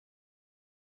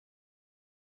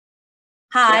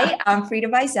Hi, I'm Frieda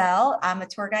Vizel. I'm a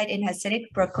tour guide in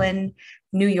Hasidic, Brooklyn,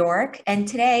 New York. And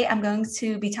today I'm going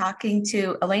to be talking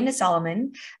to Elena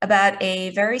Solomon about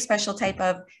a very special type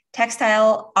of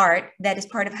textile art that is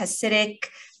part of Hasidic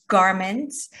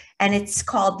garments. And it's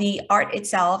called the art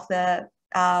itself. The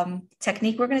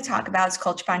technique we're going to talk about is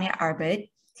called shpanyer arbet.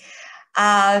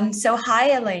 So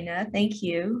hi, Elena. Thank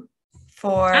you Hi,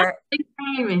 for, thanks for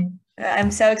having me.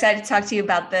 I'm so excited to talk to you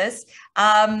about this.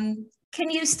 Can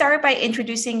you start by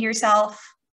introducing yourself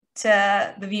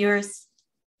to the viewers?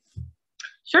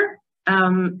 Sure.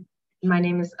 My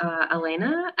name is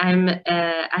Elena.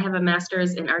 I have a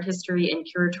master's in art history and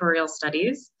curatorial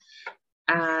studies.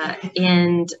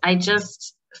 And I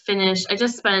just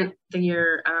spent the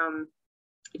year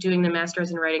doing the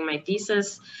master's and writing my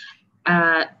thesis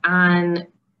on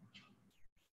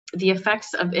the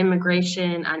effects of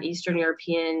immigration on Eastern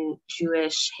European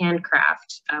Jewish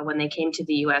handcraft when they came to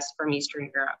the US from Eastern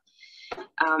Europe.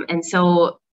 And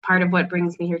so part of what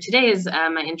brings me here today is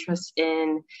my interest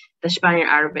in the shpanyer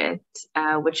arbet,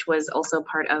 which was also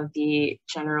part of the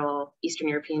general Eastern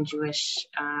European Jewish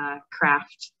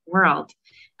craft world.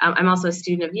 I'm also a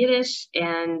student of Yiddish,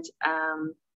 and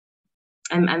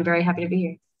I'm very happy to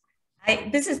be here.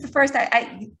 This is the first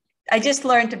I just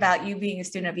learned about you being a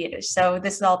student of Yiddish, so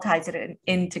this all ties it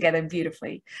in together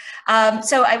beautifully.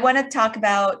 So I want to talk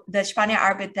about the shpanyer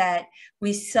arbet that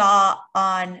we saw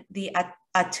on the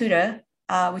atuda,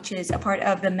 which is a part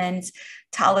of the men's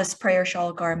tallis prayer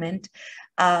shawl garment.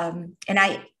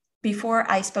 Before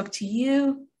I spoke to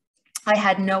you, I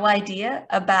had no idea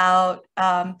about,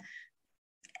 that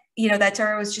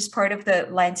Torah was just part of the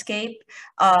landscape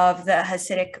of the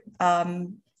Hasidic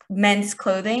men's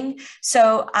clothing.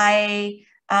 So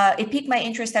it piqued my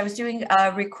interest. I was doing a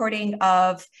recording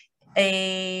of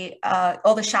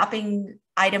all the shopping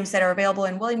items that are available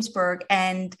in Williamsburg,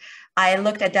 and I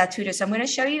looked at Datuda. So I'm going to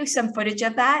show you some footage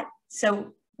of that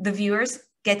so the viewers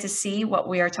get to see what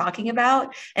we are talking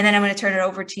about. And then I'm going to turn it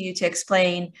over to you to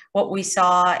explain what we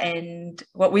saw and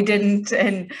what we didn't,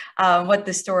 and what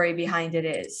the story behind it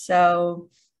is. So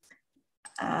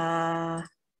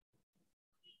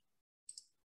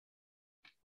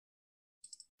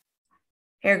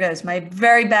here goes my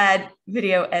very bad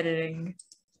video editing.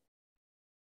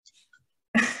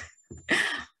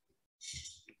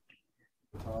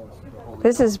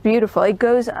 This is beautiful. It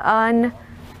goes on,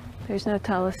 there's no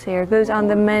tallis here. It goes on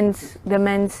the men's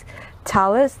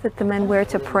tallis that the men wear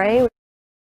to pray.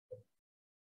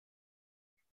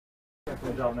 Do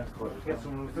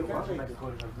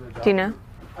you know?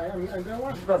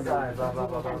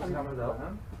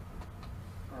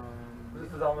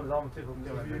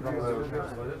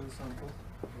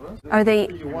 Are they?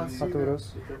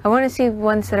 I want to see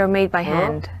ones that are made by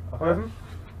hand.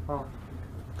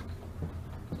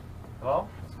 Hello?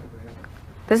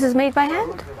 This is made by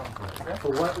hand?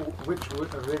 So which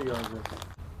video is this?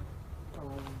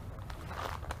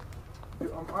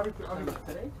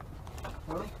 Today?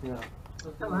 Yeah.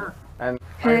 And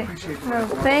I appreciate it. Oh,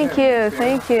 thank you,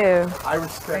 thank you. I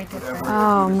respect whatever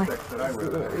my. respect that I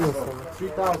respect.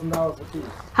 $3,000 a piece.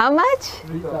 How much?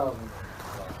 3,000.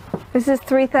 This is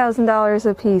 $3,000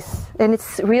 a piece, and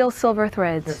it's real silver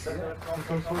threads.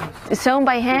 It's sewn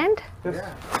by hand?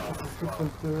 Yeah.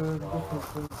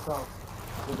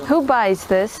 Who buys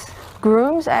this?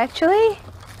 Grooms, actually?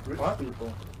 Rich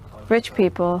people. Rich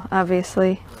people,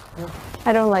 obviously.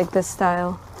 I don't like this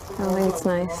style. I don't think it's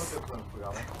nice.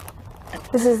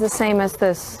 This is the same as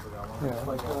this.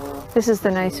 This is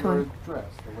the nice one.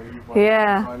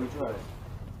 Yeah.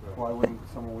 Why wouldn't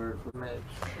someone wear it for?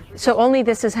 So only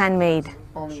this is handmade?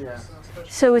 Only, yeah.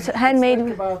 So it's handmade? It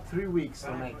takes about 3 weeks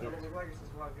to make it.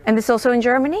 And it's also in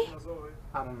Germany?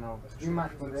 I don't know.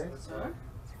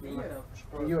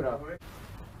 Europe.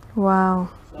 Wow.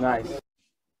 Nice.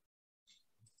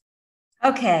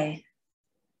 Okay.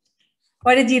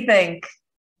 What did you think?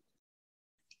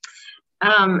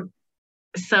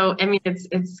 So I mean, it's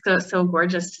so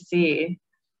gorgeous to see,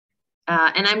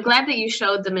 and I'm glad that you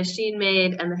showed the machine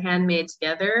made and the handmade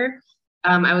together.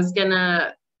 I was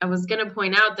gonna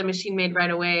point out the machine made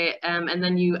right away, and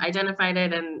then you identified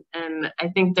it, and I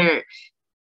think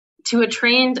to a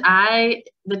trained eye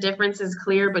the difference is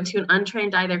clear, but to an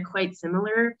untrained eye they're quite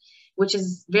similar, which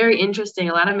is very interesting.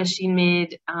 A lot of machine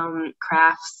made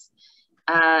crafts.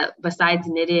 Besides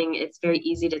knitting, it's very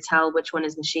easy to tell which one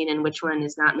is machine and which one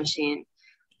is not machine.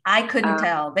 I couldn't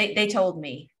tell. They told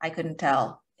me I couldn't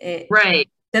tell. Right.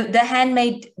 The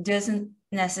handmade doesn't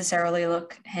necessarily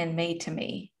look handmade to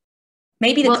me.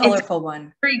 Maybe the colorful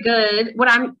one. Very good.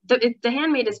 The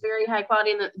handmade is very high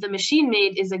quality, and the machine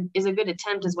made is a good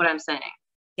attempt, is what I'm saying.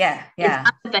 Yeah, yeah. It's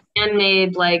not that the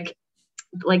handmade, like,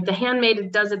 like the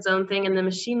handmade does its own thing, and the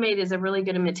machine made is a really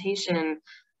good imitation,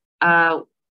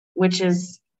 which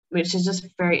is just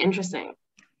very interesting.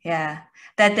 Yeah,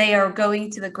 that they are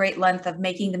going to the great length of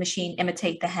making the machine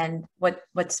imitate the hand,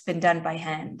 what's been done by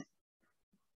hand.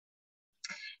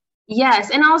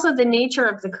 Yes, and also the nature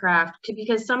of the craft,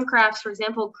 because some crafts, for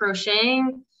example,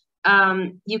 crocheting,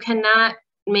 you cannot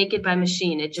make it by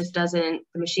machine. It just doesn't,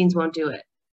 the machines won't do it.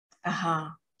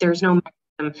 There's no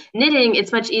mechanism. Knitting,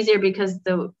 it's much easier because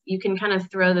you can kind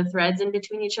of throw the threads in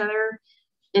between each other.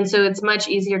 And so it's much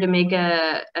easier to make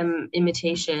a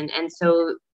imitation. And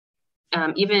so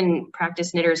even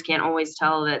practiced knitters can't always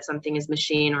tell that something is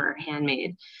machine or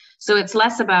handmade. So it's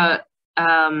less about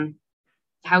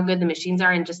how good the machines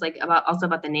are and just like also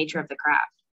about the nature of the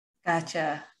craft.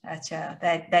 Gotcha.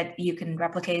 That you can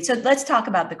replicate. So let's talk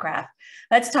about the craft.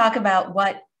 Let's talk about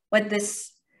what did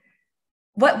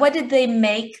they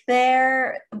make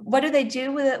there? What do they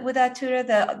do with that tutor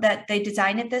that they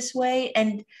design it this way?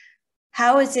 And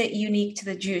how is it unique to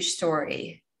the Jewish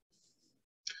story?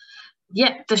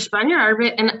 Yeah, the shpanyer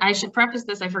arbet, and I should preface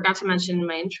this, I forgot to mention in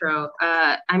my intro,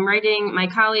 I'm writing, my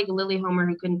colleague Lilly Homer,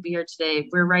 who couldn't be here today,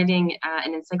 we're writing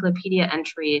an encyclopedia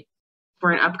entry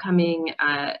for an upcoming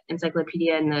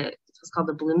encyclopedia it's called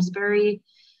the Bloomsbury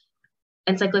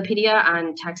Encyclopedia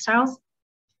on textiles.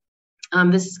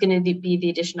 This is going to be the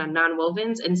edition on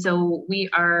nonwovens, and so we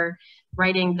are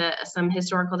writing some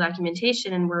historical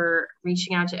documentation, and we're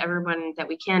reaching out to everyone that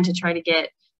we can to try to get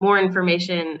more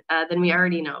information than we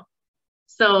already know.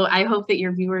 So I hope that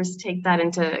your viewers take that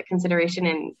into consideration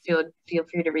and feel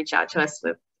free to reach out to us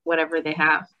with whatever they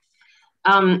have.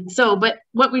 But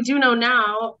what we do know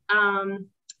now,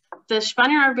 the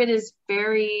shpanyer arbet is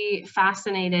very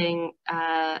fascinating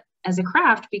as a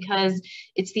craft because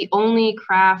it's the only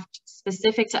craft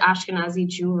specific to Ashkenazi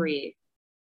Jewry,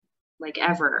 like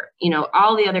ever. You know,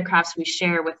 all the other crafts we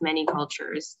share with many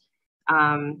cultures.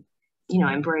 You know,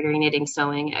 embroidery, knitting,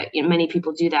 sewing, many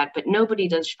people do that, but nobody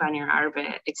does shpanyer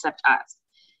arbet except us,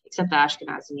 except the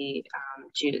Ashkenazi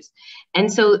Jews.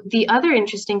 And so the other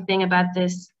interesting thing about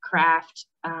this craft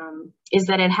is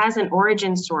that it has an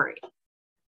origin story.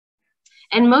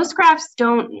 And most crafts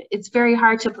don't, it's very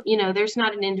hard to, you know, there's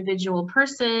not an individual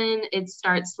person, it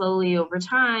starts slowly over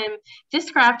time. This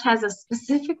craft has a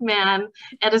specific man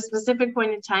at a specific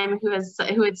point in time who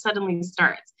it suddenly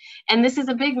starts. And this is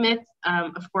a big myth,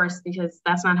 of course, because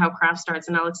that's not how craft starts.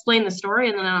 And I'll explain the story,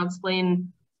 and then I'll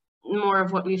explain more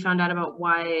of what we found out about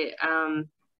why,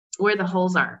 where the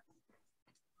holes are.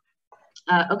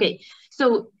 Okay,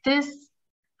 so this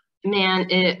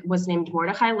man, it was named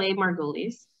Mordechai Leib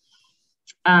Margulis.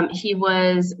 He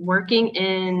was working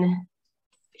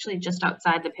actually just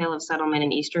outside the Pale of Settlement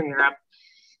in Eastern Europe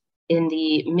in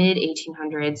the mid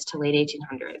 1800s to late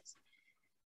 1800s.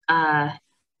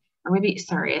 Or maybe,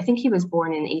 sorry, I think he was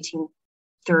born in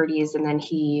 1830s, and then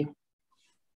he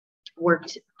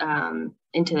worked into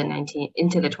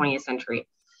the 20th century.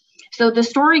 So the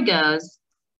story goes,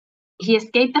 he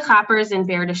escaped the Choppers in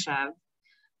Berdyshev,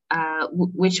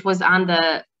 which was on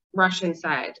the Russian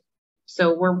side.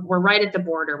 So we're right at the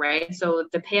border, right? So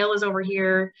the Pale is over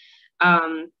here,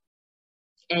 and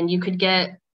you could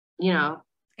get, you know.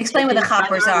 Explain what the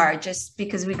Choppers are, just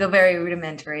because we go very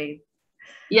rudimentary.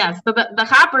 Yes, so the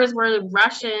Choppers were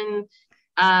Russian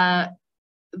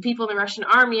people in the Russian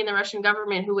army and the Russian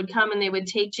government who would come and they would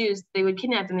take Jews, they would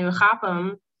kidnap them, they would chop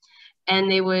them, and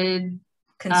they would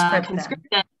conscript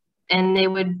them, and they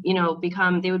would, you know,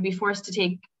 they would be forced to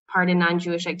take part in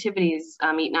non-Jewish activities,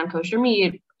 eat non-kosher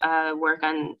meat, work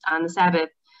on the Sabbath,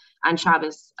 on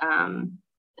Shabbos,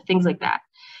 things like that.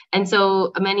 And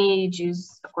so many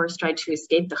Jews, of course, tried to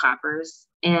escape the Choppers,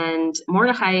 and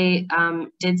Mordechai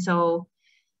did so.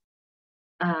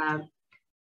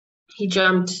 He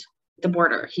jumped the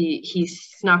border. He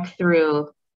snuck through.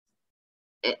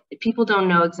 People don't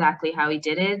know exactly how he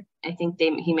did it. I think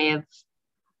he may have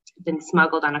been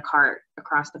smuggled on a cart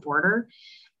across the border.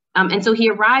 And so he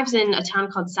arrives in a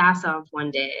town called Sasov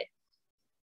one day,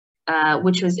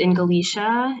 which was in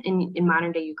Galicia, in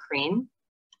modern day Ukraine.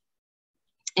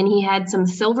 And he had some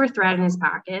silver thread in his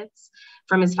pockets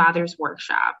from his father's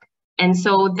workshop. And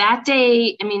so that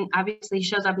day, I mean, obviously he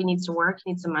shows up, he needs to work,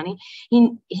 he needs some money.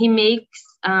 He makes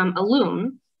a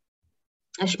loom,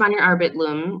 a shpanyer arbet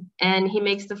loom, and he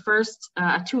makes the first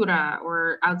atura,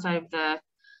 or outside of the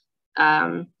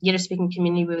Yiddish-speaking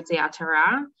community, we would say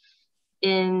atara,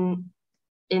 in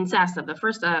Sasov, the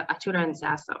first atura in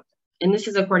Sasov. And this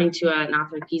is according to an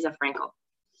author, Giza Frankel.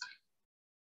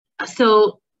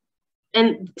 So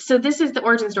this is the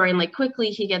origin story, and like quickly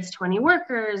he gets 20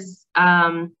 workers.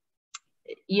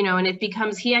 you know, and it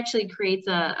becomes, he actually creates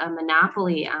a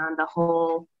monopoly on the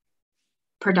whole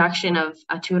production of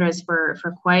aturas for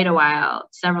quite a while,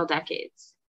 several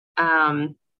decades.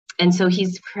 And so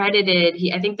he's credited,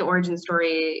 I think the origin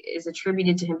story is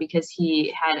attributed to him because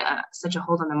he had such a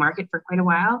hold on the market for quite a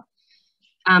while.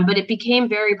 But it became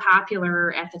very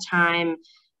popular at the time,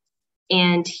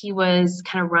 and he was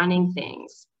kind of running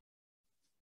things.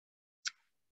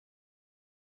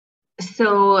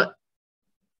 So,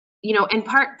 you know, and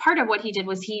part of what he did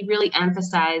was he really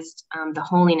emphasized the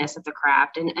holiness of the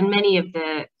craft, and many of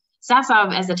the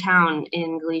Sasov as a town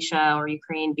in Galicia or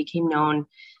Ukraine became known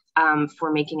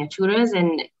for making aturas,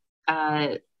 and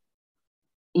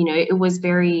you know, it was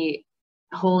very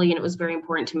holy and it was very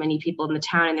important to many people in the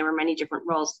town, and there were many different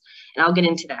roles, and I'll get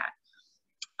into that.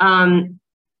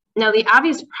 Now, the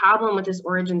obvious problem with this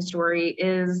origin story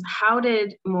is, how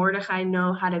did Mordechai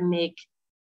know how to make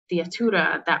the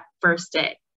atura that first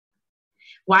day?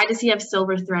 Why does he have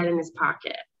silver thread in his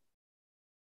pocket?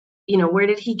 You know, where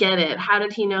did he get it? How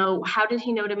did he know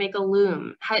to make a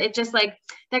loom? It just, like,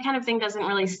 that kind of thing doesn't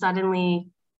really suddenly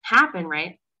happen,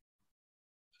 right?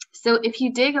 So if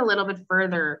you dig a little bit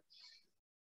further,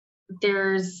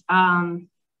 there's some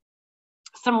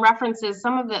references.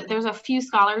 There's a few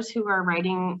scholars who have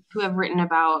written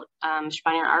about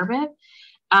shpanyer arbet,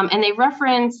 and they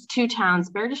reference two towns,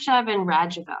 Berdyshev and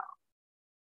Radziwill.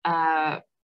 I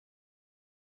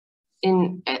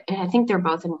think they're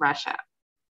both in Russia.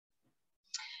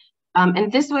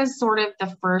 And this was sort of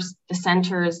the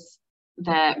centers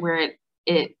where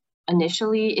it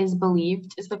initially is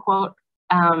believed, is the quote,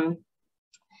 to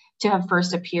have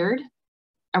first appeared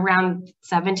around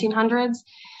 1700s.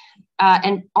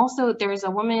 And also there's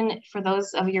a woman, for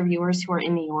those of your viewers who are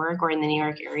in New York or in the New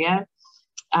York area,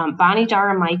 Bonnie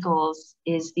Dara Michaels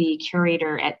is the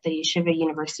curator at the Yeshiva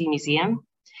University Museum.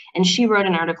 And she wrote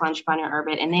an article on shpanyer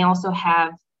arbet, and they also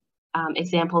have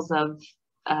examples of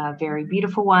very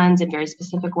beautiful ones and very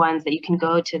specific ones that you can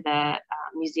go to the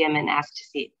museum and ask to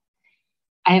see.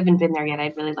 I haven't been there yet.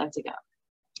 I'd really love to go,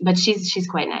 but she's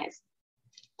quite nice.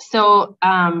 So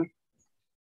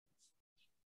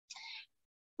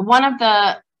one of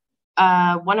the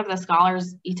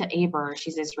scholars, Ita Aber,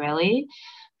 she's Israeli.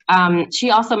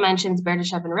 She also mentions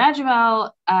Berdyshev and Radziwill,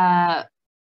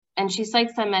 and she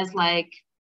cites them as, like,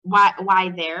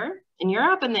 why there in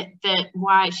Europe, and that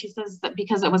why, she says that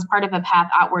because it was part of a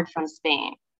path outward from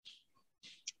Spain.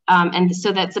 And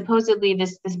so that supposedly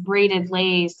this braided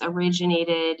lace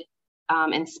originated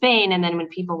in Spain, and then when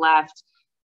people left,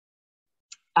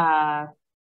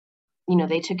 you know,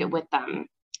 they took it with them.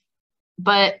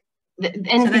 But so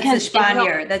that's the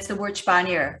shpanyer. That's the word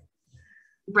shpanyer,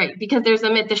 right? Because there's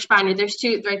a myth, the shpanyer. There's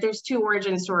two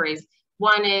origin stories.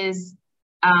 One is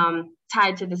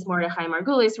tied to this Mordechai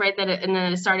Margulis, right? And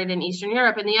then it started in Eastern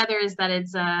Europe, and the other is that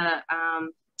it's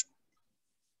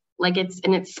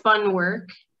it's spun work,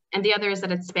 and the other is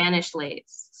that it's Spanish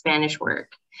lace, Spanish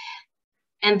work.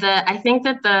 And I think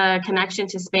that the connection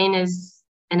to Spain is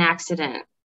an accident,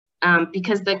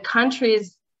 because the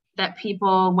countries that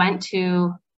people went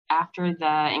to after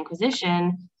the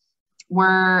Inquisition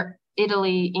were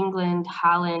Italy, England,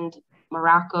 Holland,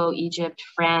 Morocco, Egypt,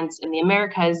 France, and the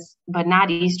Americas, but not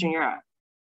Eastern Europe.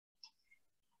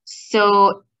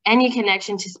 So any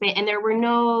connection to Spain, and there were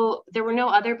no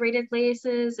other braided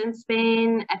laces in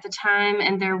Spain at the time,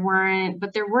 and there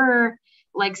were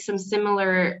like some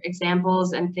similar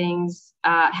examples and things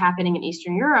happening in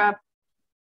Eastern Europe,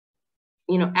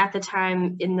 you know, at the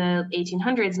time in the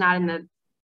 1800s, not in the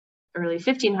early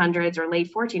 1500s or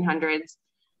late 1400s.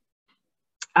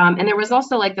 And there was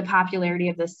also, like, the popularity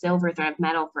of the silver thread,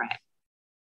 metal thread,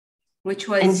 which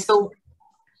also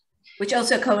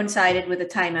coincided with the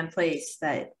time and place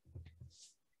that.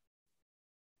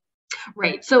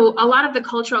 Right. So a lot of the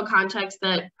cultural context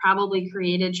that probably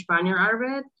created shpanyer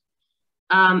arbet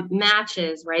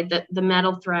matches, right? The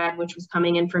metal thread, which was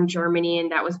coming in from Germany,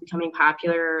 and that was becoming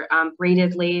popular.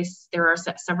 Braided lace. There are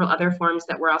several other forms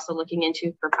that we're also looking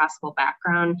into for possible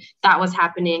background. That was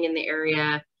happening in the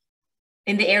area.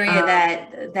 In the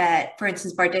area that, for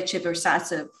instance, Berdyshev or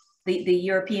Sasov, the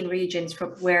European regions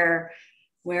from where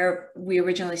we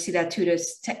originally see that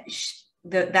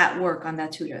that work on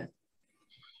that tuta.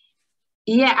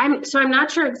 Yeah, I'm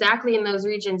not sure exactly in those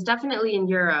regions. Definitely in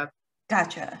Europe.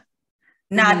 Gotcha.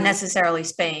 Not necessarily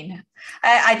Spain.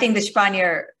 I think the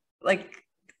shpanyer, like,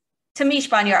 to me,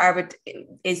 shpanyer arbet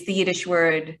is the Yiddish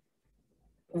word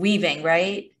weaving,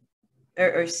 right?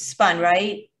 Or spun,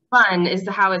 right? Spun is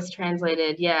how it's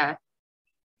translated. Yeah.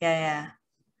 Yeah.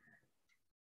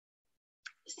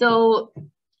 So,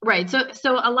 right.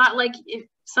 So a lot, like,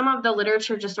 some of the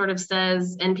literature just sort of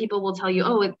says, and people will tell you,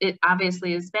 oh, it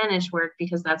obviously is Spanish work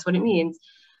because that's what it means.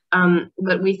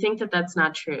 But we think that that's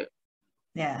not true.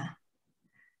 Yeah.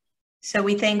 So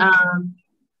we think,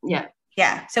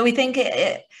 yeah. So we think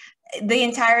the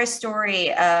entire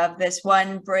story of this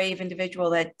one brave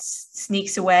individual that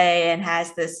sneaks away and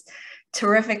has this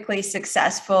terrifically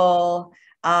successful,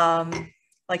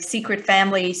 like secret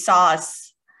family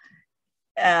sauce,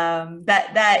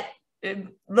 that it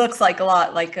looks like a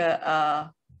lot like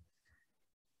a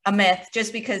myth,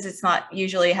 just because it's not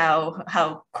usually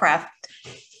how craft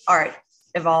art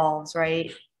evolves,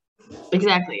 right?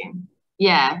 Exactly.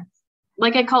 Yeah.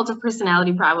 Like a cult of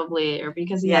personality, probably, or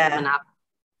because he had a monopoly.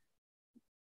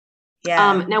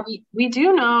 Yeah. Now we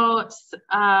do know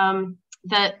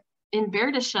that in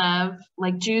Berdyshev,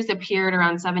 like Jews appeared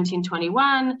around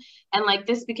 1721, and like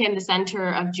this became the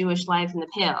center of Jewish life in the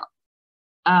Pale.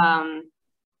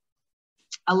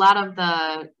 A lot of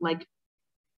I'm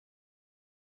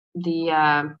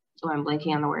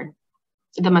blanking on the word.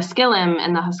 The Maskilim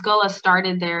and the Haskalah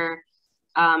started there.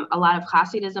 A lot of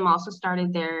Hasidism also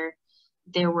started there.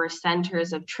 There were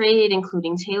centers of trade,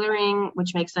 including tailoring,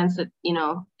 which makes sense that, you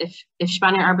know, if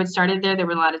shpanyer arbet started there, there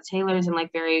were a lot of tailors and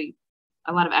like a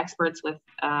lot of experts with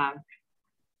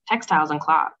textiles and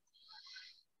cloth.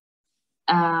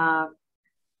 And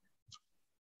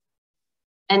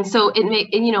so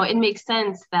it makes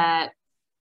sense that,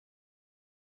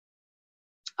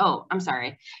 oh, I'm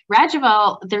sorry.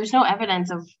 Radziwill, there's no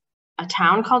evidence of a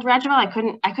town called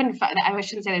Radziwill. I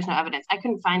shouldn't say there's no evidence. I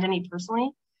couldn't find any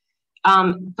personally.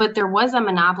 But there was a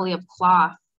monopoly of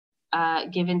cloth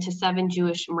given to 7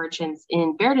 Jewish merchants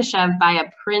in Berdyshev by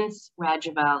a Prince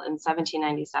Radziwill in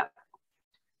 1797.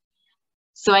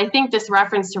 So I think this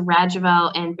reference to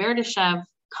Radziwill and Berdyshev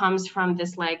comes from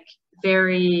this like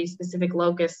very specific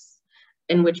locus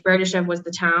in which Berdyshev was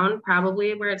the town,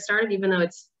 probably where it started, even though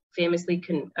it's famously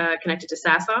connected to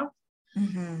Sasov.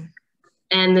 Mm-hmm.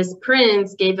 And this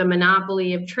prince gave a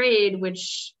monopoly of trade,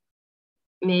 which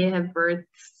may have birthed,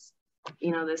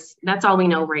 you know, that's all we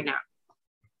know right now.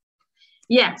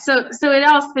 Yeah, so it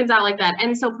all spins out like that.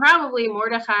 And so probably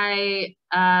Mordechai,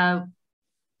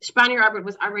 shpanyer arbet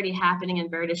was already happening in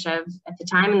Berdyshev at the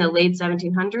time in the late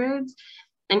 1700s.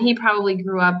 And he probably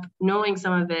grew up knowing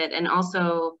some of it. And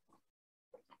also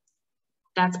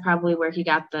that's probably where he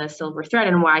got the silver thread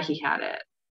and why he had it.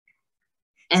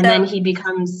 And then he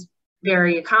becomes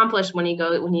very accomplished when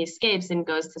he escapes and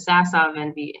goes to Sasov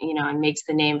and makes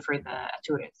the name for the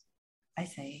Aturas. I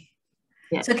see.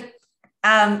 Yeah. So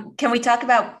can we talk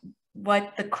about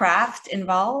what the craft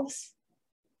involves?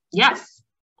 Yes.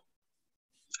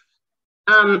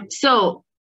 So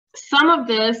some of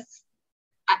this,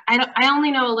 I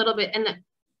only know a little bit, and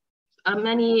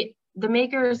the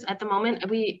makers at the moment,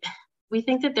 we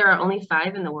think that there are only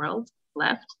 5 in the world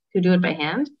left who do it by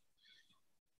hand.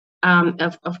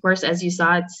 Of course, as you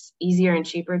saw, it's easier and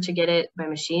cheaper to get it by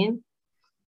machine.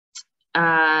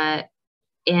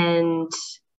 And,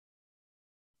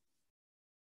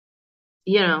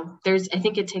 you know, I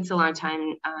think it takes a long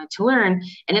time to learn,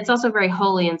 and it's also very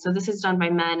holy. And so this is done by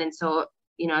men. And so,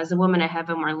 you know, as a woman, I have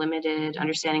a more limited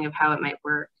understanding of how it might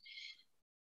work.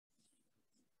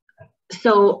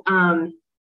 So,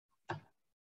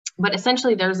 but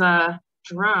essentially there's a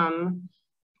drum.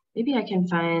 Maybe I can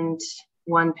find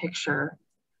one picture.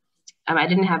 I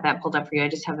didn't have that pulled up for you. I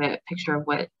just have a picture of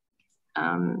what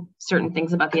certain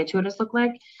things about the Aturas look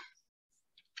like.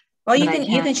 Well, you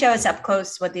can show us up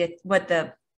close what the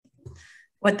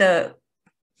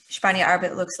shpanyer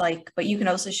arbet looks like, but you can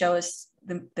also show us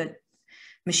the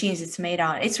machines it's made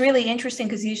on. It's really interesting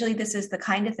because usually this is the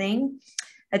kind of thing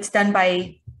that's done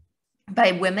by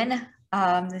women.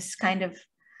 This kind of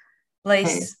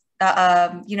lace,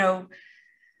 you know.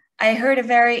 I heard a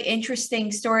very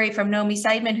interesting story from Naomi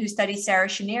Seidman, who studied Sarah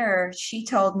Schenirer. She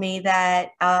told me that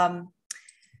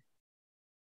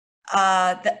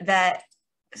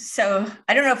so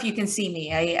I don't know if you can see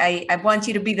me. I want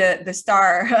you to be the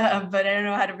star, but I don't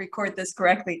know how to record this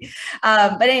correctly.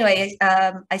 But anyway,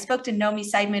 I spoke to Naomi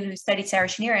Seidman, who studied Sarah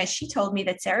Schenirer, and she told me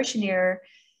that Sarah Schenirer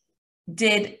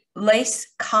did lace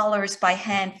collars by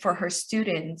hand for her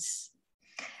students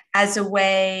as a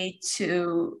way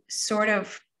to sort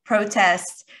of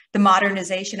protest the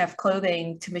modernization of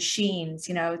clothing to machines,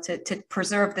 you know, to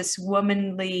preserve this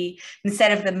womanly,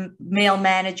 instead of the male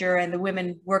manager and the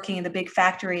women working in the big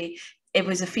factory, it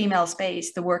was a female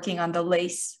space, the working on the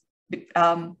lace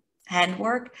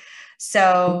handwork.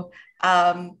 So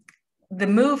the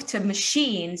move to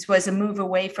machines was a move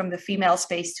away from the female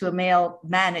space to a male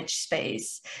managed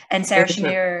space. And Sarah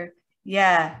Schenirer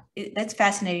Yeah, that's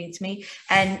fascinating to me.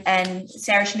 And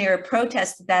Sarah Schneer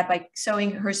protested that by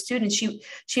sewing her students.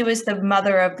 She was the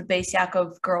mother of the Beis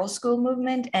Yaakov Girls' School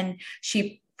movement, and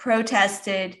she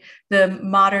protested the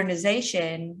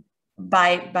modernization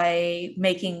by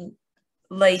making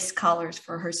lace collars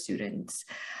for her students,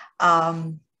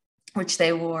 which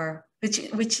they wore,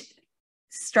 which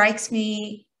strikes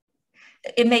me.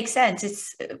 It makes sense.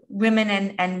 It's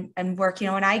women and work. You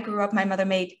know, when I grew up, my mother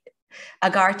made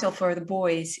a gartel for the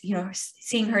boys. You know,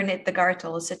 seeing her knit the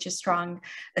gartel is such a strong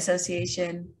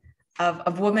association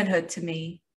of womanhood to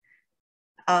me.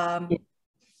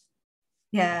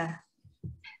 Yeah.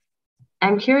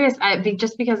 I'm curious,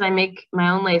 just because I make my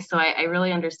own lace, so I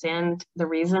really understand the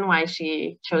reason why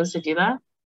she chose to do that.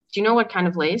 Do you know what kind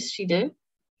of lace she did?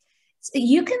 So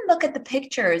you can look at the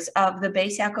pictures of the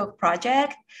Beis Yaakov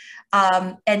project,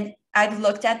 and I've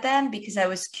looked at them because I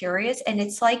was curious, and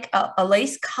it's like a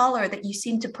lace collar that you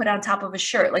seem to put on top of a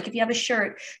shirt. Like if you have a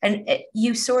shirt and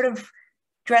you sort of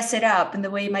dress it up in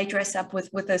the way you might dress up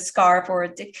with a scarf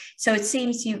or so it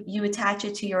seems you attach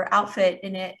it to your outfit,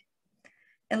 and it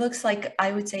looks like,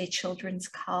 I would say, a children's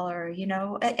collar. You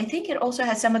know, I think it also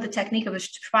has some of the technique of a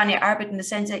shpanyer arbet in the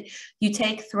sense that you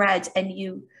take threads and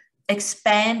you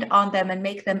expand on them and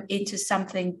make them into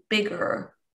something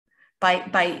bigger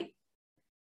by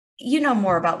you know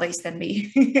more about lace than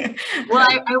me. Well,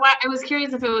 I was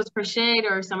curious if it was crocheted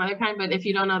or some other kind, but if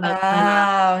you don't know that.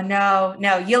 Oh,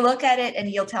 no, you look at it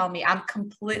and you'll tell me. I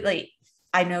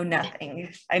know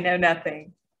nothing. I know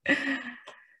nothing.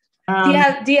 Do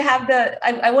you have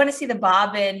I want to see the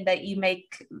bobbin that you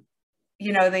make,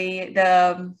 you know,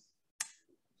 the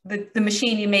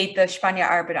machine you made the shpanyer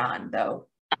arbet on, though.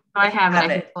 I have it. I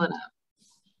can pull it up.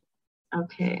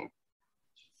 Okay.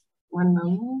 One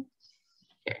moment.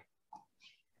 Here.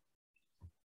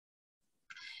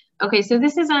 Okay, so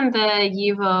this is on the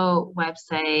YIVO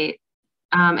website.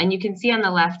 And you can see on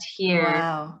the left here.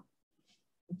 Wow.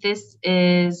 This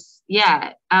is,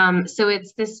 so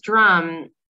it's this drum.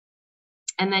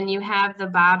 And then you have the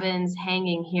bobbins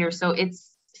hanging here. So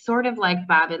it's sort of like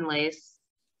bobbin lace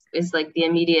is like the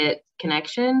immediate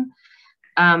connection.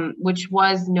 Which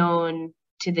was known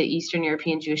to the Eastern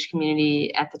European Jewish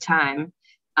community at the time.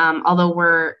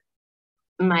 Although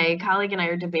my colleague and I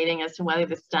are debating as to whether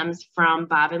this stems from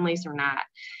bobbin lace or not.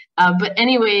 But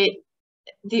anyway,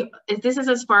 this is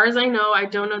as far as I know. I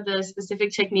don't know the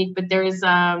specific technique, but there's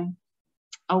a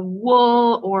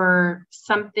wool or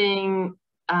something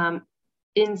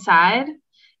inside,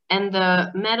 and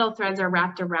the metal threads are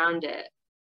wrapped around it.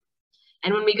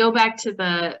 And when we go back to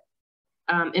the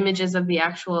images of the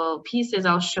actual pieces,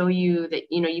 I'll show you that,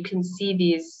 you know, you can see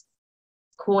these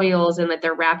coils and that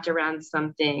they're wrapped around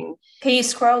something. Can you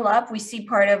scroll up? We see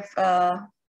part of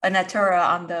a natura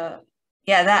on the,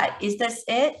 is this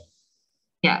it?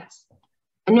 Yes.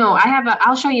 No,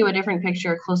 I'll show you a different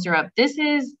picture closer up. This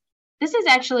is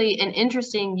actually an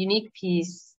interesting, unique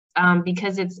piece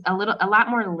because it's a lot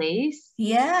more lace.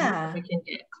 Yeah. We can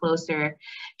get closer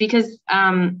because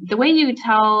the way you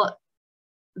tell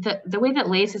the way that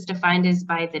lace is defined is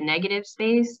by the negative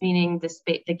space, meaning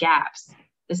the gaps,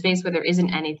 the space where there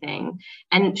isn't anything.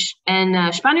 And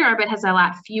shpanyer arbet has a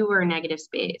lot fewer negative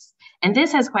space, and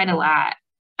this has quite a lot.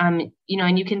 You know,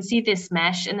 and you can see this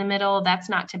mesh in the middle. That's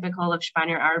not typical of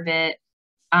shpanyer arbet.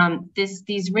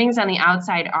 These rings on the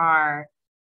outside are,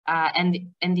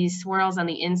 and these swirls on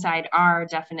the inside are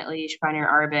definitely shpanyer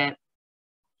arbet.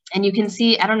 And you can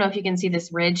see, I don't know if you can see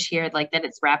this ridge here, like that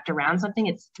it's wrapped around something.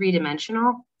 It's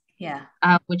three-dimensional. Yeah.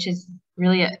 Which is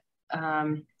really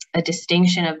a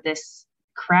distinction of this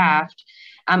craft.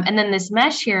 And then this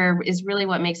mesh here is really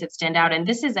what makes it stand out. And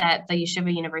this is at the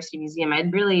Yeshiva University Museum.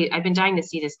 I've been dying to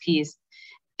see this piece.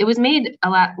 It was made a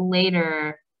lot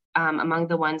later among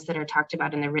the ones that are talked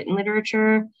about in the written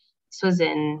literature. This was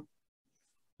in,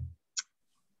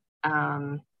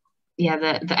 I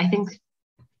think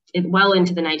well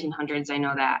into the 1900s. I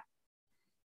know that.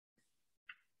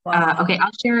 Wow. Okay,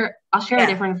 I'll share a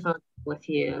different photo with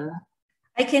you.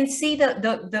 I can see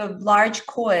the large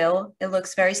coil. It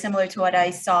looks very similar to what I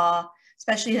saw,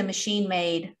 especially the machine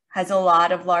made has a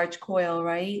lot of large coil,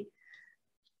 right?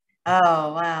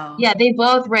 Oh, wow. Yeah, they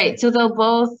both, right. So they'll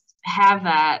both have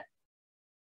that.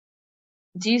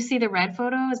 Do you see the red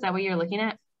photo? Is that what you're looking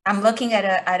at? I'm looking at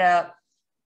a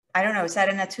I don't know, is that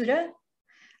a natura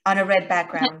on a red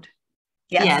background?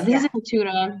 Yes, yeah, this is a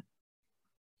natura.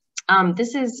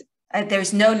 This is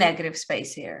there's no negative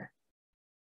space here.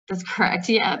 That's correct.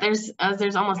 Yeah,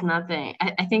 there's almost nothing.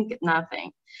 I think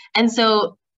nothing. And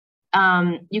so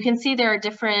you can see there are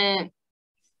different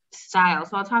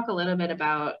styles. So I'll talk a little bit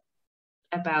about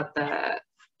the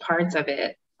parts of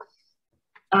it.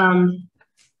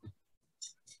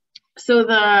 So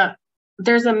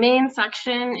there's a main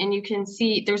section, and you can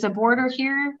see there's a border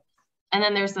here, and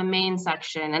then there's the main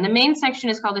section. And the main section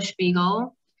is called a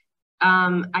spiegel,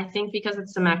 I think because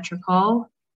it's symmetrical.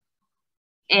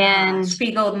 And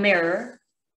spiegel mirror.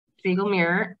 Spiegel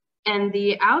mirror. And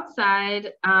the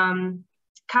outside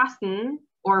Kasten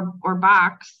or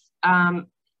box,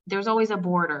 there's always a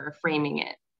border framing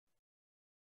it.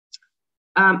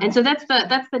 And so that's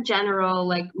the general,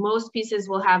 like most pieces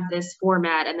will have this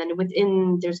format, and then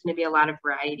within there's going to be a lot of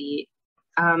variety.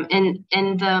 And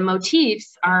the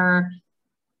motifs are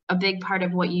a big part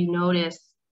of what you notice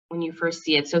when you first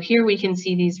see it. So here we can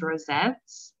see these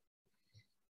rosettes,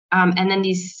 and then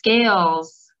these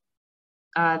scales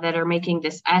that are making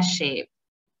this S shape.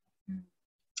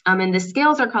 And the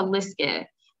scales are called liske,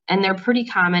 and they're pretty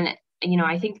common. You know,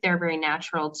 I think they're very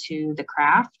natural to the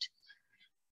craft.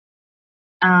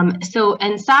 And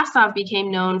Sasov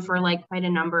became known for like quite a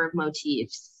number of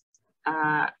motifs.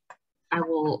 I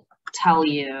will tell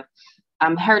you.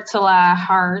 Herzela,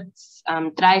 hearts,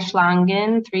 drei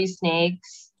Schlangen, 3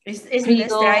 snakes. Isn't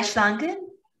this drei Schlangen?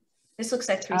 This looks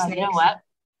like 3 snakes. You know what?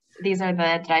 These are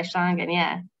the drei Schlangen,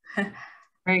 yeah.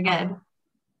 Very good.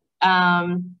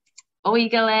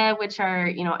 Oigele, which are,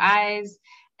 you know, eyes.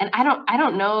 And I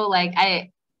don't know, like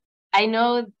I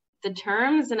know the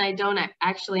terms, and I don't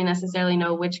actually necessarily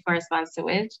know which corresponds to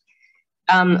which.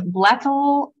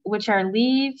 Blättel, which are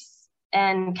leaves,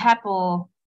 and Keppel,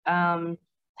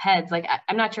 heads. Like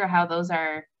I'm not sure how those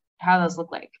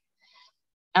look like.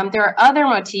 There are other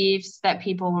motifs that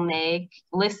people will make.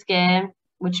 Liske,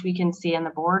 which we can see on the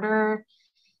border.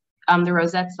 The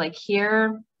rosettes like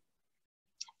here.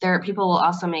 People will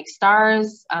also make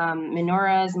stars,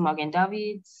 menorahs, Magen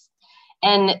Davids.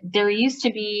 And there used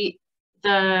to be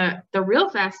the real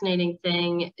fascinating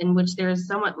thing, in which there is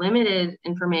somewhat limited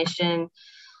information,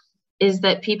 is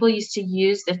that people used to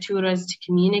use the turas to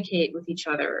communicate with each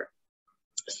other.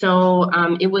 So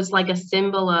it was like a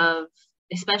symbol of,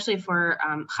 especially for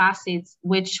Hasids,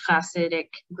 which Hasidic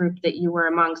group that you were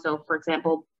among. So for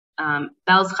example,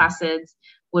 Belz Hasids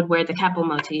would wear the Keppel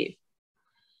motif.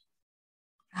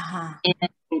 And,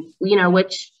 you know,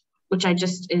 which I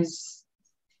just is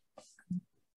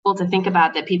cool to think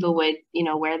about, that people would, you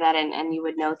know, wear that, and you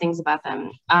would know things about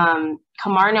them.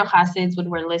 Kamarno Hasids would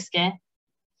wear liske,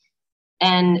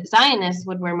 and Zionists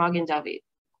would wear Magen David.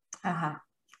 Of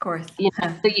course. You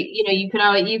know, so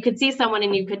you could see someone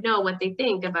and you could know what they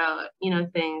think about, you know,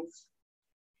 things.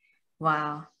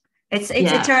 Wow, it's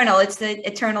eternal. It's the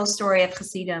eternal story of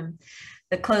Hasidim.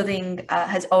 The clothing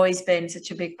has always been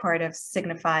such a big part of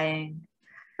signifying.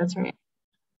 That's right.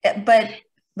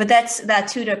 But that's that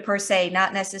tuta per se,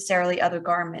 not necessarily other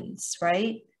garments,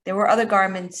 right? There were other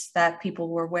garments that people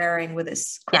were wearing with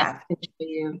this craft.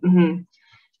 Yeah.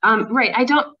 Right. I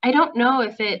don't know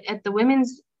if it at the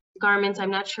women's garments.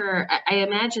 I'm not sure. I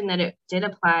imagine that it did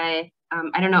apply.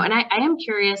 I don't know. And I am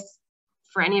curious,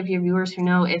 for any of your viewers who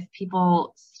know, if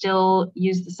people still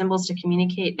use the symbols to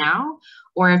communicate now,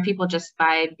 or if people just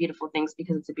buy beautiful things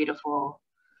because it's a beautiful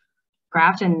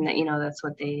craft, and you know that's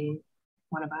what they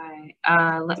want to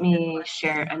buy. Let me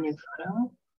share a new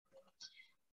photo.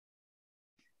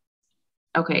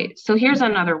 Okay, so here's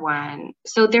another one.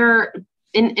 So there,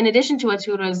 in addition to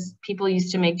aturas, people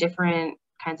used to make different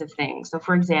kinds of things. So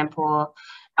for example,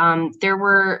 there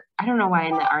were, I don't know why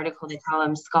in the article they call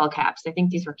them skull caps. I think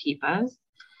these were kippas,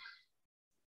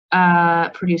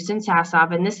 produced in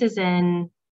Sasov, and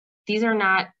these are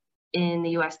not in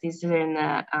the US, these are in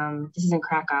this is in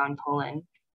Krakow in Poland.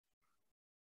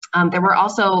 There were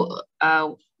also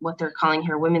what they're calling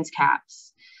here women's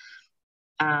caps.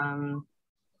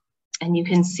 And you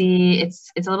can see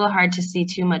it's a little hard to see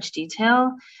too much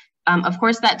detail. Of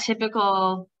course, that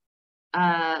typical,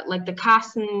 like the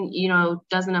kasten, you know,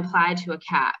 doesn't apply to a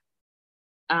cap.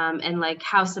 And like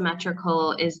how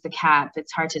symmetrical is the cap?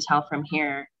 It's hard to tell from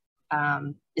here.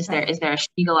 Is there a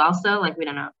spiegel also? Like, we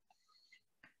don't know.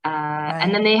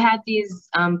 And then they had these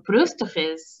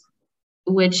brustofes,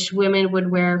 which women would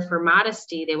wear for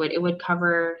modesty. It would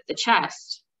cover the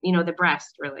chest, you know, the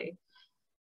breast, really.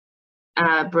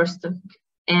 Brustov.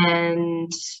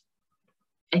 And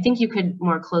I think you could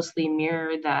more closely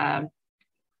mirror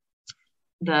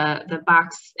the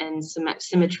box and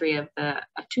symmetry of the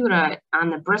atura on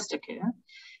the brustike.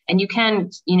 And you can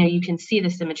see the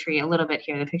symmetry a little bit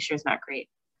here. The picture is not great.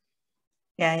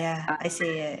 Yeah, I see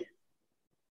it.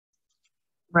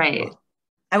 Right.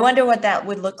 I wonder what that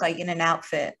would look like in an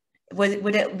outfit.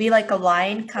 Would it be like a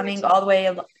line coming all the way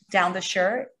down the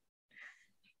shirt?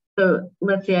 So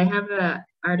let's see, I have an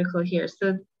article here.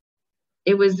 So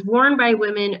it was worn by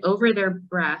women over their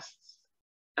breasts,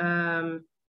 So,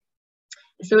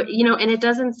 you know, and it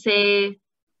doesn't say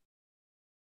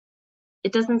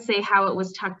how it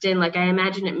was tucked in. Like I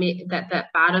imagine that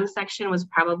bottom section was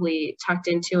probably tucked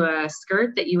into a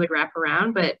skirt that you would wrap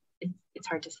around, but it's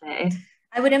hard to say.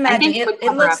 I would imagine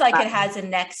it looks like it has a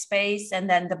neck space and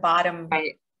then the bottom.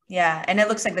 Right. Yeah. And it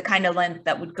looks like the kind of length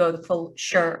that would go the full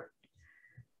shirt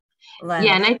length.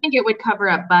 Yeah. And I think it would cover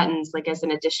up buttons like as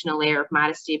an additional layer of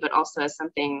modesty, but also as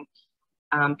something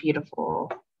beautiful.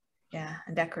 Yeah.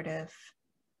 And decorative.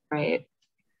 Right.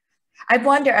 I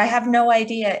wonder, I have no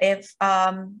idea if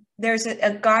there's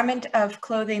a garment of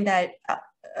clothing that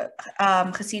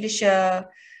Hasidische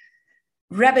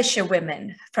Rebbeische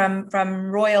women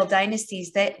from royal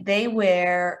dynasties they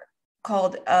wear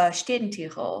called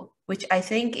Stedentichel, which I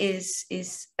think is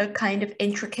a kind of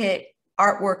intricate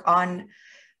artwork on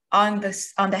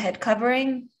the head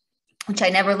covering, which I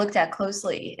never looked at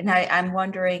closely, and I'm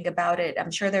wondering about it.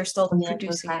 I'm sure they're still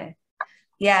producing it.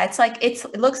 Yeah,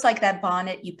 it looks like that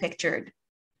bonnet you pictured.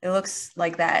 It looks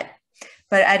like that,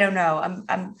 but I don't know.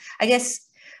 I guess.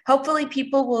 Hopefully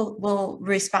people will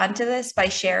respond to this by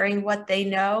sharing what they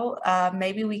know.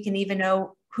 Maybe we can even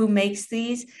know who makes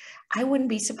these. I wouldn't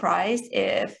be surprised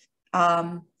if,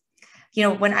 you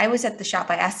know, when I was at the shop,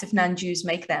 I asked if non-Jews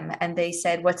make them and they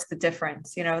said, what's the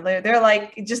difference? You know, they're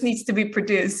like, it just needs to be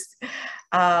produced.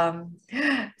 So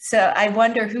I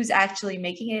wonder who's actually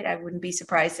making it. I wouldn't be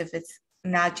surprised if it's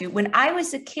not Jew. When I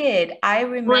was a kid, I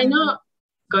remember. Well, I know.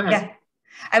 Go ahead. Yeah,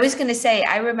 I was going to say,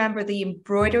 I remember the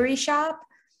embroidery shop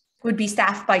would be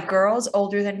staffed by girls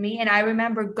older than me. And I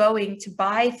remember going to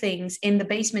buy things in the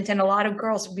basement, and a lot of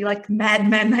girls would be like Mad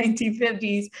Men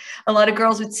 1950s. A lot of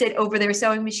girls would sit over their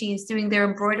sewing machines doing their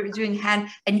embroidery, doing hand.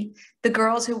 And the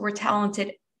girls who were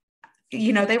talented,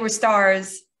 you know, they were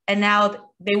stars. And now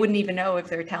they wouldn't even know if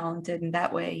they're talented in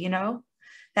that way, you know?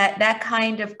 That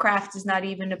kind of craft is not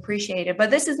even appreciated. But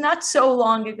this is not so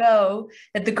long ago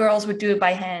that the girls would do it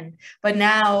by hand. But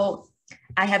now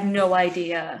I have no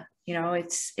idea. You know,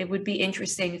 it would be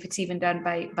interesting if it's even done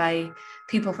by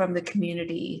people from the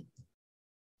community.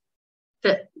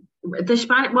 The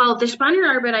shpanyer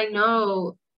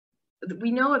arbet,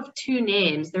 we know of two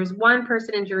names. There's one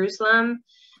person in Jerusalem,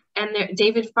 and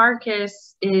David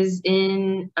Farkas is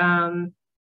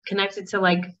connected to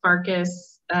like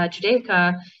Farkas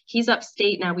Judaica. He's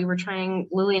upstate now.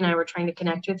 Lilly and I were trying to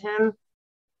connect with him,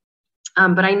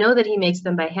 but I know that he makes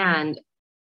them by hand.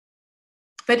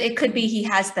 But it could be he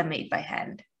has them made by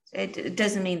hand. It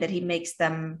doesn't mean that he makes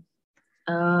them.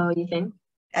 Oh, you think?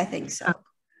 I think so. Oh.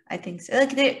 I think so.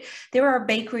 Like there are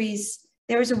bakeries.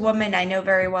 There was a woman I know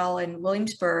very well in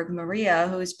Williamsburg, Maria,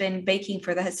 who's been baking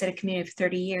for the Hasidic community for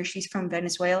 30 years. She's from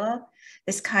Venezuela.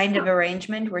 This kind of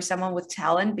arrangement where someone with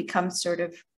talent becomes sort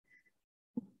of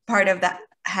part of that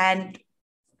hand,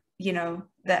 you know,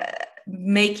 the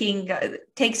making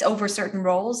takes over certain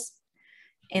roles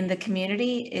in the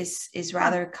community is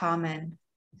rather common.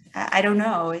 I don't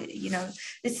know, you know,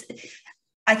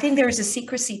 I think there's a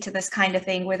secrecy to this kind of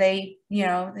thing where they, you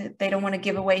know, they don't want to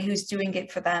give away who's doing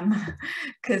it for them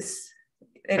because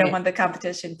they don't want the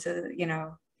competition to, you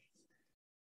know.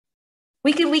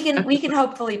 We can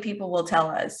hopefully people will tell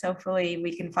us. Hopefully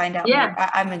we can find out more.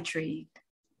 I'm intrigued.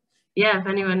 Yeah, if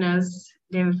anyone knows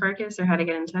David Farkas or how to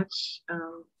get in touch,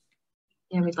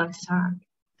 we'd love to talk.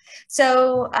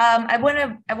 So I want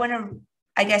to,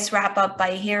 I guess, wrap up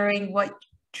by hearing what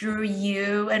drew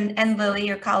you and Lilly,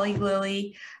 your colleague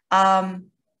Lilly,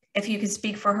 if you could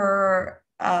speak for her,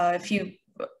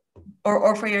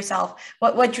 or for yourself,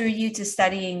 what drew you to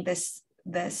studying this,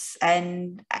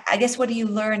 and I guess what do you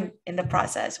learn in the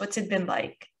process? What's it been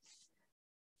like?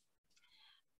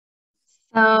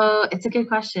 So it's a good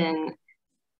question.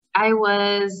 I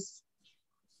was,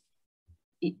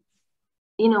 you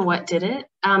know what did it?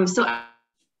 So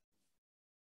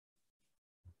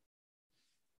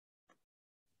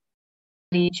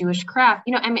Jewish craft,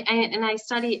 you know, I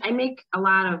make a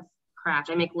lot of craft.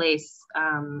 I make lace,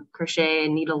 crochet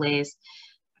and needle lace.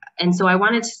 And so I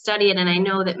wanted to study it. And I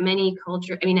know that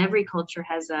every culture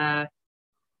has a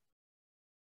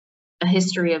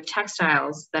history of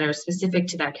textiles that are specific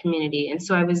to that community. And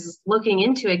so I was looking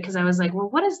into it because I was like, well,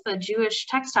 what is the Jewish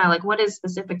textile? Like, what is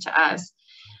specific to us?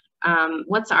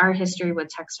 What's our history with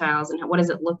textiles and what does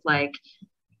it look like?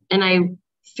 And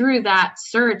through that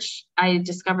search, I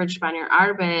discovered shpanyer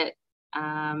arbet,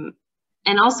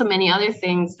 and also many other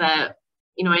things that,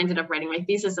 you know, I ended up writing my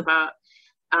thesis about,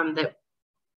 that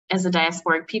as a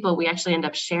diasporic people, we actually end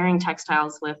up sharing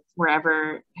textiles with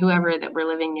whoever that we're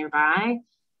living nearby.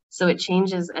 So it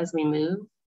changes as we move,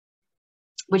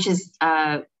 which is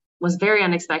was very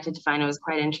unexpected to find. It was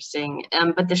quite interesting.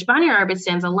 But the shpanyer arbet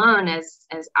stands alone as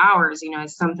ours,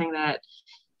 as something that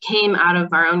came out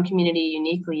of our own community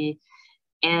uniquely.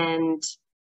 And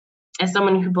as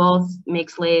someone who both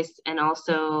makes lace and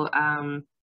also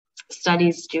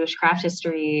studies Jewish craft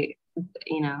history,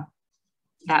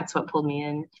 that's what pulled me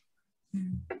in.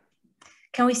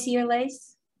 Can we see your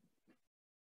lace?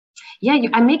 Yeah,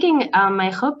 I'm making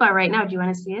my chuppah right now. Do you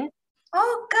want to see it?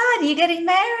 Oh God, you're getting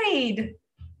married.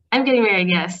 I'm getting married,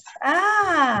 yes.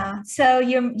 Ah, so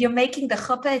you're making the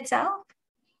chuppah itself?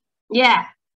 Yeah.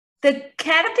 The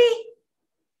canopy?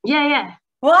 Yeah.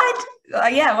 What?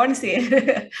 Yeah, I want to see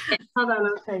it. Hold on,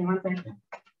 I'll tell you 1 second.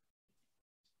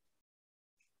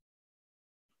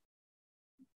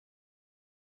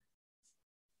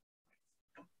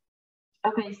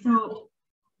 Okay, so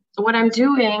what I'm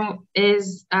doing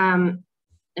is, and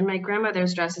my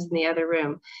grandmother's dress is in the other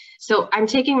room. So I'm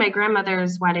taking my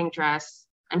grandmother's wedding dress.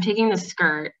 I'm taking the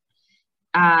skirt,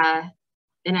 and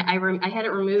I had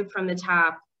it removed from the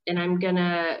top, and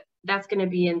that's gonna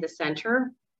be in the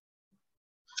center.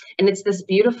 And it's this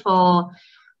beautiful,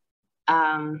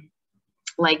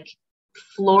 like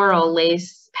floral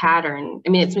lace pattern. I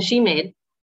mean, it's machine made,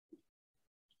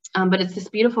 but it's this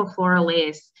beautiful floral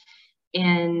lace.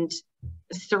 And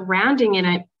surrounding it,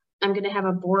 I'm going to have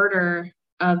a border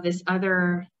of this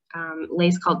other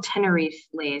lace called Tenerife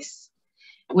lace,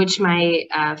 which my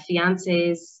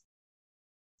fiance's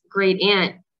great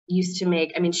aunt used to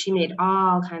make. I mean, she made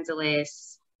all kinds of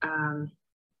lace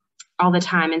all the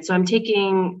time. And so I'm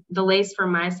taking the lace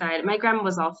from my side. My grandma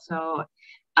was also,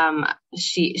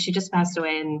 she just passed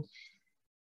away in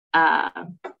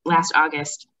last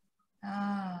August.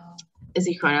 Oh.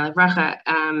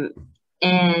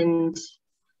 And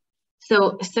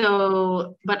so,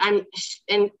 but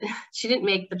and she didn't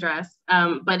make the dress,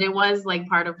 but it was like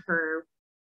part of her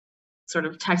sort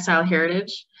of textile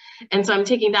heritage. And so I'm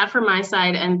taking that from my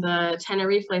side, and the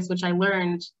Tenerife lace, which I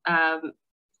learned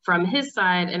from his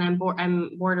side, and I'm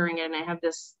bordering it, and I have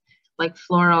this like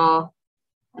floral,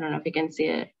 I don't know if you can see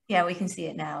it. Yeah, we can see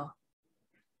it now.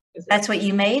 That's what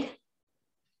you made?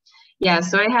 Yeah,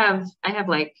 so I have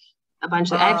like a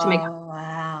bunch of, I have to make. Oh,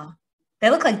 wow. They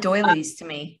look like doilies to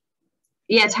me.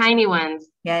 Yeah, tiny ones.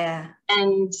 Yeah.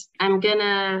 And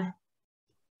I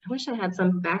wish I had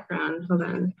some background. Hold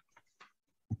on.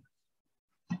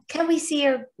 Can we see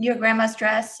your grandma's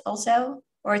dress also?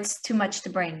 Or it's too much to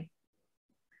bring?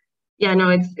 Yeah, no,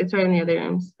 it's right in the other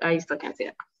rooms. You still can't see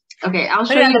it. Okay, I'll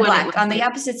show you you what black. On the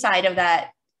opposite side of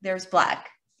that, there's black.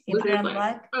 You put it on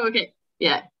black? Oh, okay.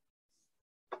 Yeah.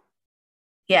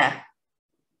 Yeah.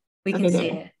 We can see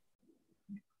it.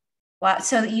 Wow.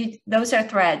 So those are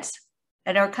threads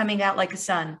that are coming out like a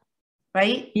sun,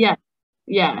 right? Yeah.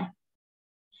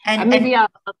 And maybe I'll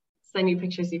send you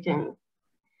pictures you can.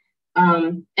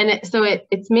 And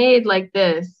it's made like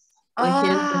this. Like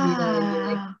here's the needle, and you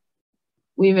like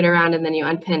weave it around, and then you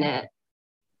unpin it.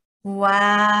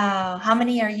 Wow. How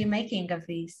many are you making of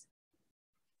these?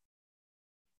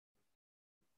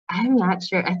 I'm not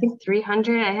sure. I think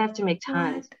 300. I have to make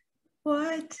tons.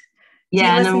 What?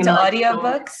 Yeah. Do you listen to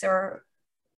audiobooks or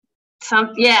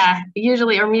some? Yeah,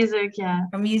 usually, or music. Yeah.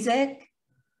 Or music.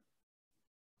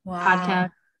 Wow.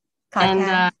 Podcast.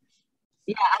 And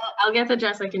yeah, I'll get the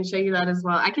dress. I can show you that as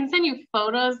well. I can send you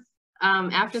photos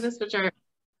after this, which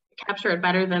capture it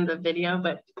better than the video.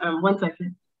 But 1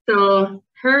 second. So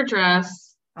her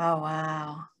dress. Oh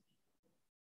wow.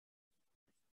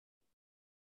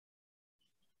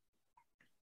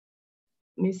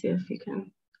 Let me see if you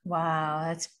can. Wow,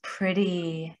 that's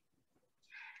pretty.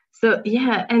 So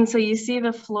yeah, and so you see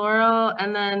the floral,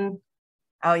 and then.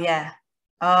 Oh yeah.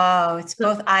 Oh, it's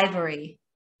both ivory.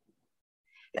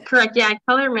 Correct. Yeah, I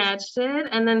color matched it,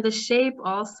 and then the shape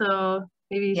also.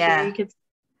 Maybe you could.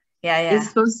 Yeah. It's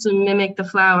supposed to mimic the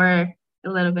flower a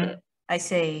little bit. I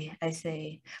see.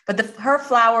 But her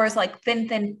flower is like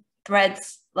thin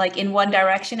threads, like in one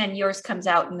direction, and yours comes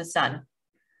out in the sun.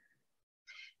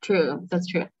 True. That's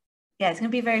true. Yeah, it's gonna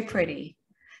be very pretty.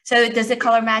 So does the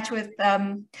color match with?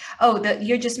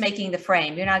 You're just making the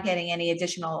frame. You're not getting any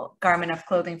additional garment of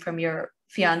clothing from your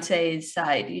fiance's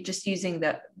side. You're just using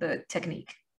the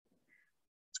technique.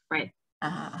 Right.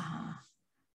 Oh,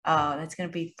 that's gonna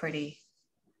be pretty.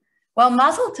 Well,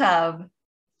 mazel tov.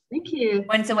 Thank you.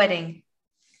 When's the wedding?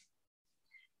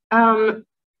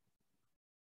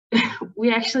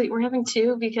 We're having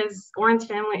two, because Oren's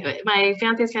family, my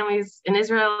fiance's family is in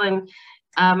Israel, and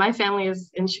my family is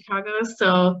in Chicago.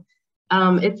 So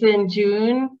it's in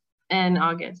June and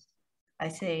August. I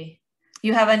see.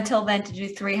 You have until then to do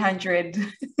 300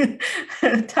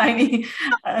 tiny.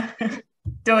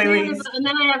 doilies. And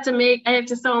then I have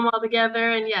to sew them all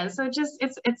together, and yeah, so just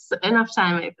it's enough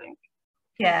time, I think.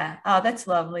 Yeah. Oh, that's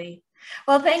lovely.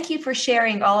 Well, thank you for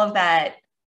sharing all of that.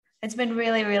 It's been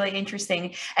really, really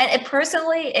interesting. And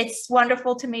personally, it's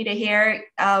wonderful to me to hear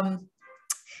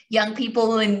young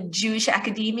people in Jewish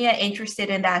academia interested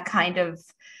in that kind of,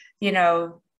 you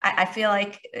know, I feel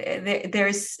like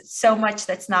there's so much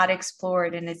that's not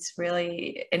explored, and it's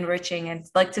really enriching, and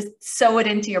like to sew it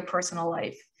into your personal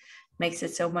life makes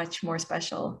it so much more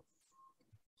special.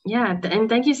 Yeah, and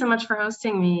thank you so much for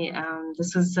hosting me.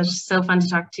 This was so fun to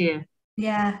talk to you.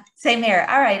 Yeah, same here.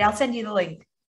 All right, I'll send you the link.